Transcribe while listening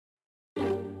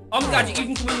I'm Gadget, you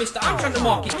can call me Mr. I'm trying to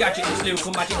market Gadget in this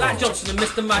lyrical magic, like Johnson and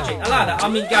Mr Magic. I like that, I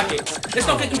mean Gadget. Let's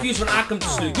not get confused when I come to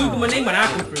slew. Google my name when I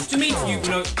come through. To me, to you, we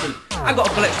know it's true. I got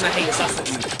a collection of haters, that's not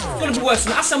you. It's gonna be worse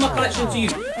than I sell my collection to you.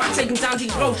 Might take them down to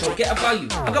your road show, get a value.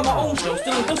 I got my own show,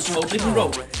 still in Boston Road, living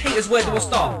road. Haters, where do I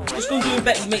start? Just gonna do it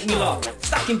better, make me laugh.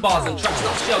 Stacking bars and tracks,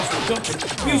 not shells and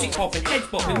jumping. Music popping, heads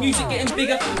popping, music getting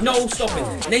bigger, no stopping.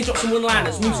 Name drops and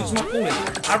one-liners, music's my calling.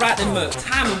 I write them murk,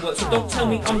 time and work, so don't tell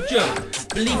me I'm jerk.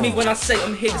 Believe me when I say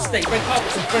I'm here to stay, break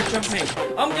carpets and French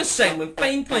champagne. I'm just saying, when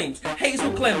fame claims, haters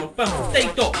will claim I'm firm from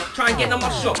day dot. Try and get on my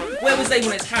shop. Where was they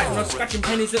when it's hard, when I was scratching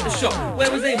pennies at the shop?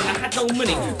 Where was they when I had no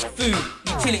money? Food,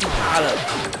 utility pile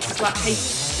up. It's like hate,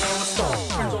 where I start.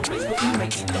 Friends on Facebook, you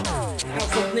make me laugh.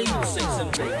 Household name will say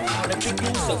someday. How to pick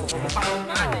yourself from the back of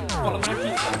my name. Follow my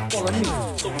dreams, follow me.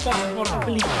 So fast, I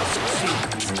believe I'll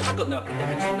succeed. I got no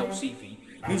academics and no CV.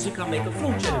 Music I make a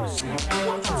flow generously. What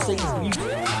I'm trying to say is music.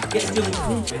 Get a deal and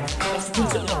prove it. That's the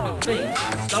tools that lock my fame.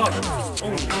 Stardom is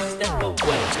only a step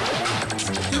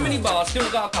away. Too many bars, still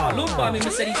got a car. Look by me,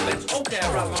 Mercedes Benz. Okay,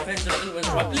 I write my pens and England's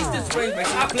right. At least this brain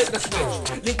race, I flip the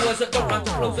switch. Link words that don't rhyme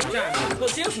to flows that jam.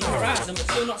 Got deals from the horizon, but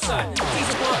still not signed. Tease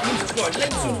of art, music scored.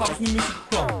 Label soon harvest me music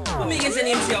crop. Put me against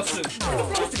any MC I'll slew. Put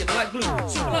the flows together like glue.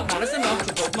 Super like man, as an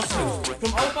ultra both my slews.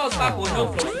 From old bars, bad boy, no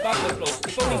flows, to bad boy flows.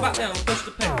 If only back down, push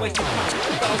the pen, wasting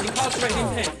time. But I was incarcerated in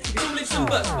pen. It's all lives and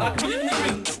buts, but I can be living the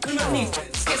dream. On my knees,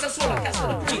 skits I saw like cats that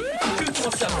I breathe. I'm true to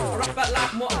myself, I rap about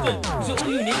life and what I've done. Is it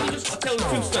all you need? You just gotta tell the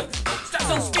truth, son. Straps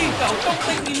on speed, pal, don't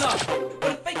make me laugh.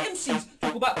 When the fake MCs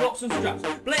talk about blocks and straps,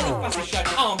 blatantly fast shout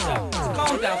arms out. So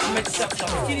calm down, to make yourself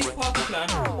like a kiddies party plan.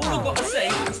 All I've got to say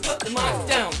is put the mic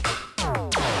down.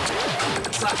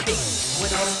 It's like hate, where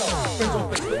do I start? Friends on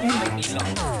Facebook, you make me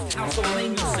laugh. Household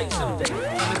name you'll say someday.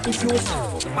 I'm a good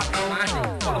yourself for the back of my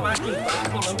name. Follow my dream,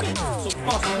 follow me. So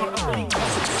fast, I believe I'll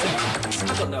succeed.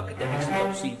 I got no academics and no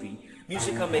CV.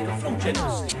 Music I make a flow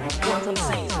generously. What I'm trying to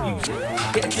say is music.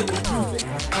 Get a deal and prove it.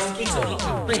 It's the key to unlock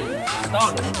my fame.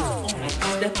 Stardom is only a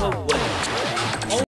step away.